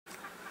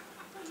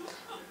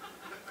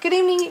Good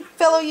evening,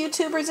 fellow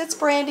YouTubers. It's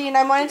Brandy, and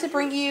I wanted to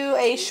bring you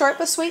a short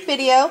but sweet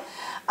video.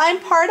 I'm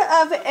part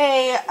of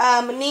a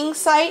Ning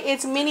site.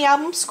 It's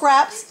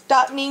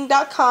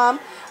minialbumscraps.ning.com.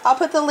 I'll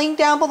put the link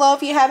down below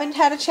if you haven't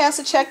had a chance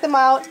to check them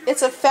out.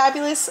 It's a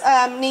fabulous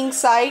Ning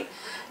site.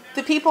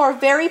 The people are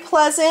very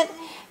pleasant,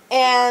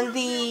 and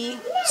the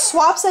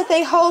swaps that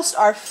they host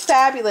are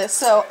fabulous.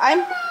 So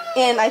I'm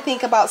in, I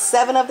think, about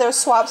 7 of their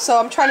swaps, so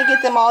I'm trying to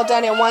get them all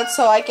done at once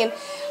so I can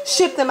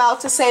ship them out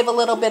to save a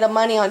little bit of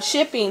money on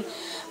shipping.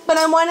 But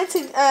I wanted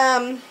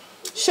to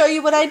show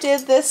you what I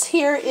did. This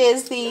here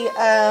is the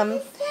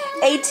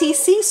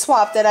ATC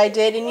swap that I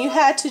did, and you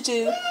had to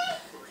do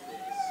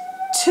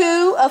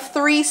 2 of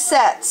 3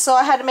 sets. So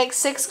I had to make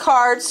 6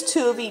 cards,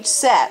 2 of each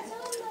set.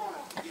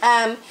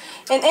 And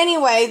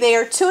anyway, they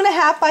are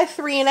 2.5 by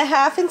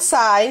 3.5 in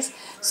size.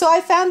 So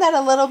I found that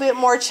a little bit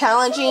more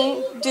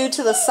challenging due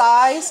to the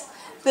size.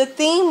 The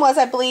theme was,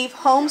 I believe,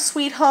 Home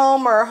Sweet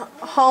Home or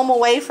Home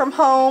Away from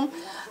Home.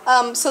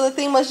 So the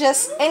theme was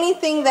just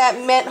anything that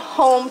meant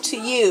home to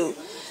you.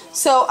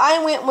 So I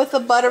went with the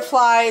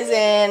butterflies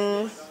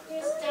and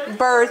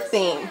bird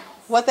theme.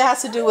 What that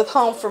has to do with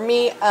home for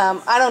me,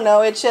 I don't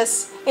know.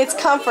 It's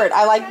comfort.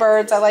 I like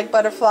birds. I like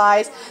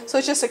butterflies. So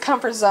it's just a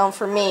comfort zone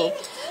for me.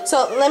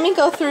 So let me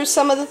go through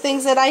some of the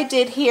things that I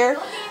did here.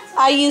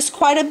 I used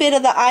quite a bit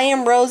of the I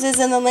Am Roses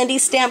and the Lindy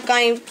Stamp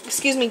Gang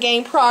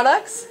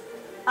products.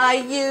 I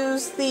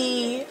used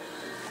the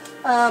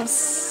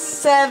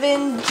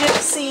 7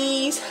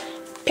 Gypsies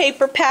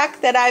paper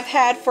pack that I've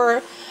had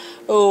for,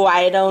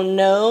 I don't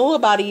know,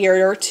 about a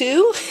year or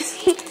 2.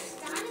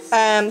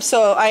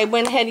 So I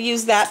went ahead and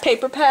used that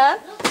paper pad.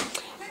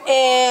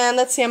 And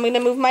let's see, I'm going to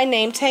move my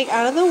name tag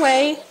out of the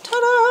way.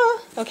 Ta-da!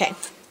 Okay.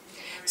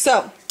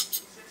 So,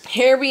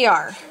 here we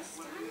are.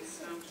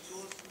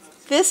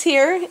 This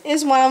here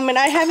is one of them, and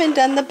I haven't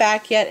done the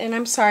back yet, and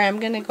I'm sorry, I'm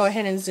going to go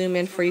ahead and zoom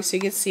in for you so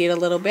you can see it a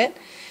little bit.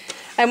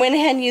 I went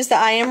ahead and used the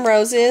I Am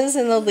Roses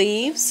and the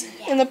leaves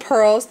and the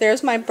pearls.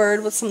 There's my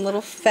bird with some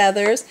little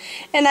feathers.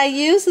 And I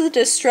used the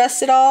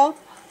Distress It All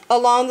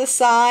along the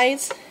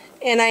sides,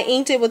 and I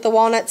inked it with the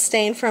walnut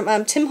stain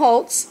from Tim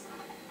Holtz.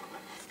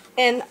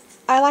 And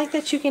I like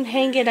that you can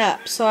hang it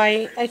up, so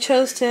I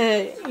chose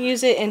to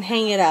use it and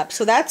hang it up.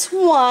 So that's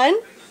one.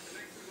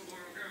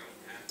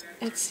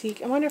 Let's see,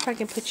 I wonder if I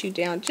can put you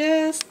down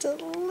just a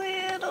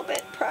little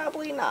bit.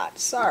 Probably not,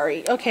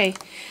 sorry. Okay,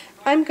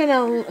 I'm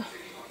gonna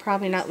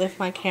probably not lift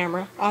my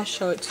camera. I'll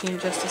show it to you in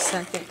just a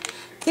second.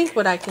 I think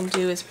what I can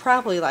do is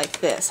probably like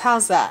this.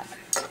 How's that?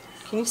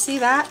 Can you see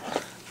that?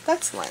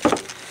 Excellent.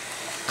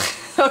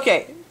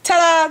 Okay,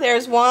 ta-da!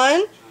 There's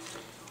one.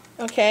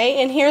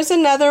 Okay, and here's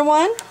another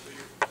one.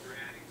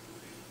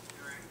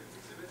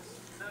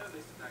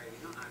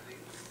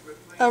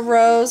 A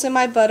rose and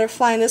my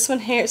butterfly, and this one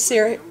here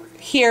says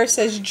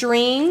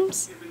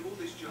Dreams.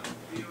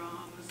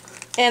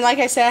 And like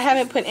I said, I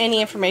haven't put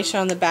any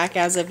information on the back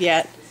as of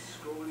yet.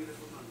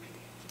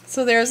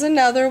 So there's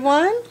another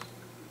one.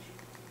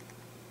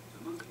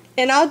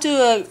 And I'll do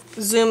a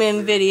zoom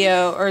in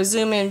video or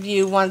zoom in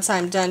view once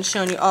I'm done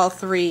showing you all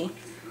 3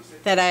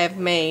 that I have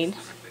made.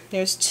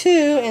 There's 2,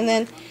 and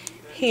then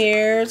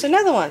here's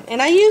another one.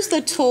 And I use the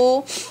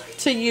tool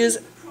to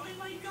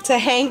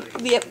hang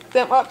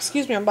them up.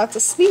 Excuse me, I'm about to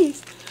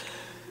sneeze.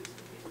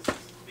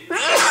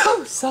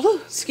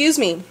 Excuse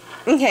me.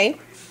 Okay.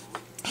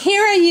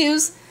 Here I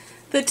use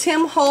the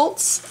Tim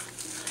Holtz,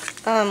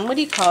 what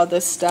do you call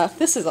this stuff?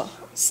 This is a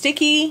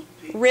sticky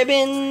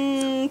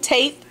ribbon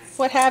tape,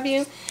 what have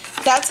you.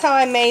 That's how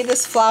I made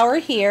this flower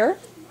here.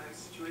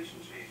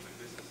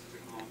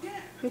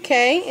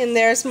 Okay, and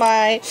there's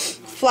my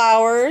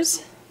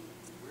flowers.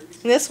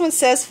 And this one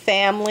says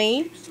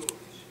family.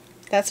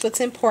 That's what's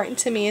important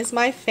to me, is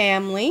my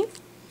family.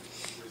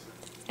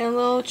 And a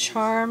little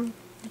charm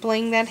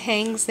bling that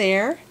hangs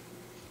there.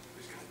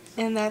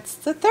 And that's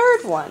the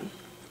 3rd one.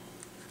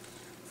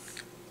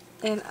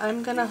 And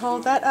I'm going to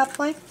hold that up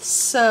like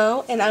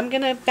so, and I'm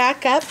going to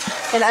back up,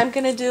 and I'm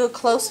going to do a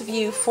close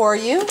view for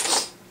you.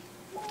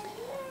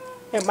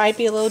 It might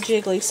be a little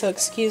jiggly, so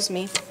excuse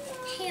me.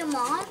 Hey,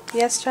 Mom.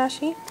 Yes,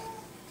 Joshie?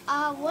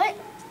 What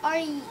are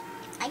you...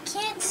 I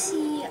can't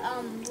see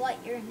what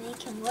you're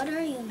making. What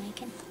are you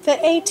making? The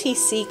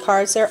ATC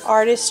cards. They're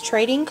artist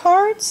trading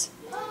cards.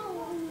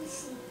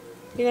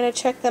 You're going to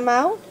check them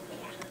out?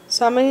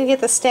 So I'm going to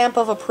get the stamp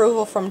of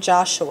approval from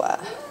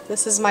Joshua.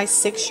 This is my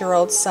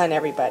 6-year-old son,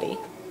 everybody.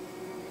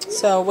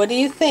 So what do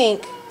you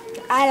think?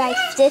 I like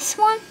this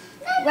one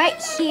right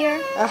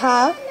here.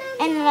 Uh-huh.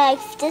 And I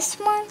like this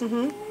one.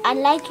 Mm-hmm. I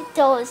like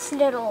those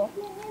little...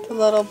 The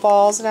little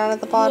balls down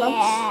at the bottom?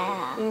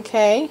 Yeah.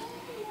 Okay.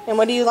 And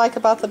what do you like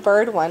about the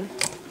bird one?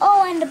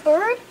 Oh, and the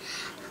bird?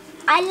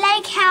 I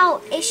like how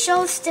it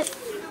shows the...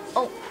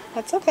 Oh.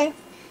 That's okay.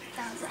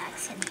 That was an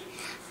accident.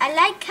 I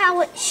like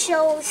how it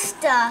shows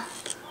the...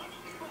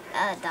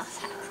 I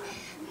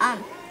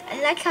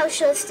like how it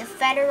shows the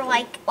feather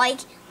like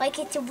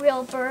it's a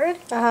real bird.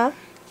 Uh-huh.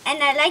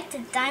 And I like the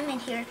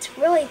diamond here. It's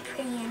really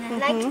pretty.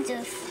 And I like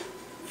the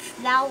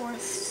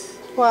flowers.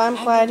 Well, I'm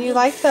glad you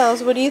like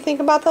those. What do you think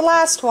about the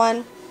last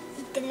one?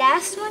 the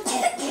last one.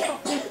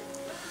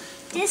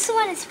 This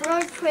one is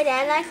really pretty.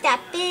 I like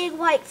that big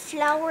white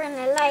flower, and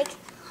I like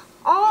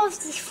all of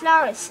these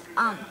flowers.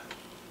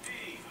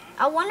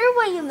 I wonder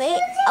what you made.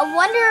 I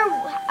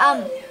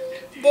wonder,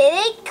 did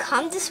they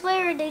come this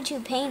way or did you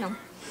paint them?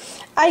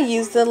 I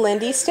used the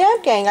Lindy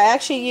Stamp Gang. I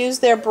actually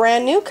used their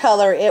brand new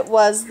color. It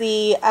was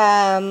the,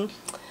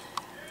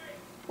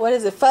 what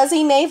is it,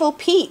 Fuzzy Navel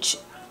Peach.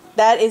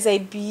 That is a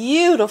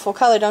beautiful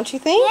color, don't you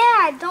think?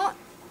 Yeah,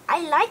 I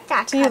like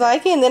that color. Do you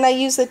like it? And then I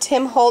used the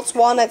Tim Holtz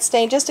Walnut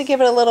Stain just to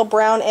give it a little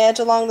brown edge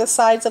along the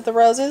sides of the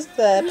roses,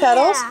 the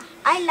petals. Yeah,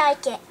 I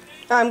like it.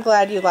 I'm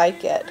glad you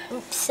like it.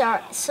 Oops,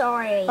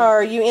 sorry.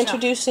 Are you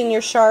introducing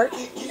your shark?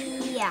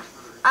 Yeah.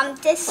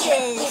 This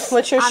is...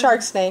 What's your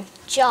shark's name?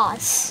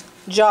 Jaws.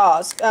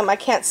 Jaws. I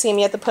can't see him.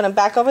 You have to put him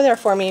back over there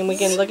for me and we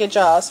can look at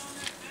Jaws.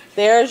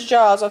 There's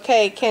Jaws.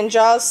 Okay, can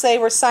Jaws say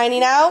we're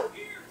signing out?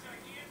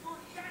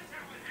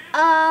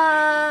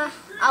 I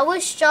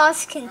wish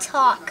Jaws can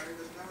talk.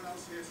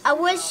 I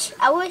wish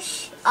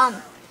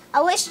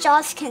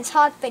Jaws can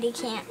talk, but he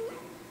can't.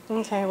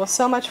 Okay, well,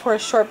 so much for a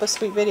short but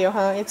sweet video,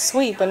 huh? It's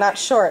sweet, but not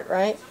short,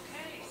 right?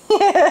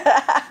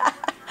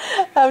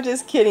 I'm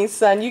just kidding,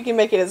 son. You can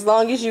make it as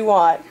long as you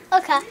want.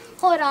 Okay,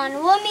 hold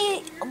on.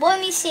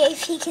 Let me see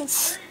if he can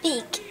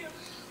speak.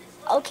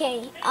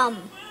 Okay, I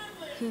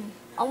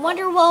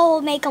wonder what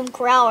will make him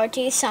growl or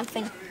do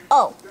something.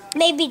 Oh,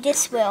 maybe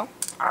this will.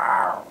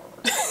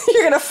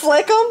 You're gonna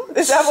flick him?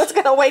 Is that what's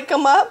gonna wake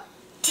him up?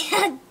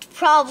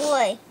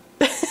 Probably.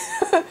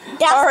 That's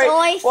all right. The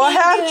only thing. Well,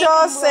 have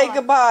Jaws say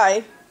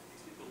goodbye.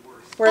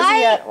 Where's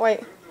he at? Wait.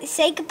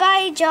 Say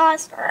goodbye,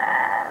 Jaws.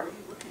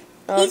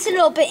 Okay. He's a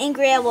little bit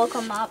angry. I woke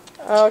him up.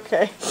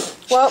 Okay.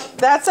 Well,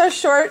 that's our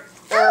short,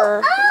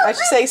 or I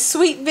should say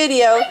sweet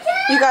video.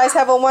 You guys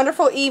have a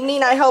wonderful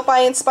evening. I hope I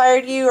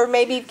inspired you or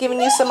maybe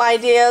given you some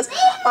ideas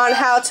on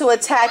how to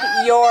attack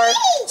your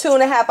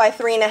 2.5 by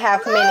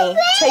 3.5 mini.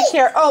 Take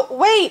care. Oh,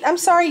 wait. I'm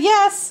sorry.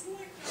 Yes.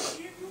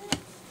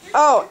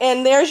 Oh,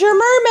 and there's your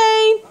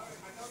mermaid.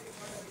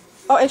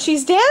 Oh, and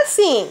she's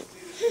dancing.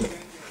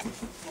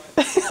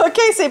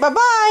 Okay, say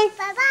bye-bye.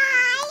 Bye-bye.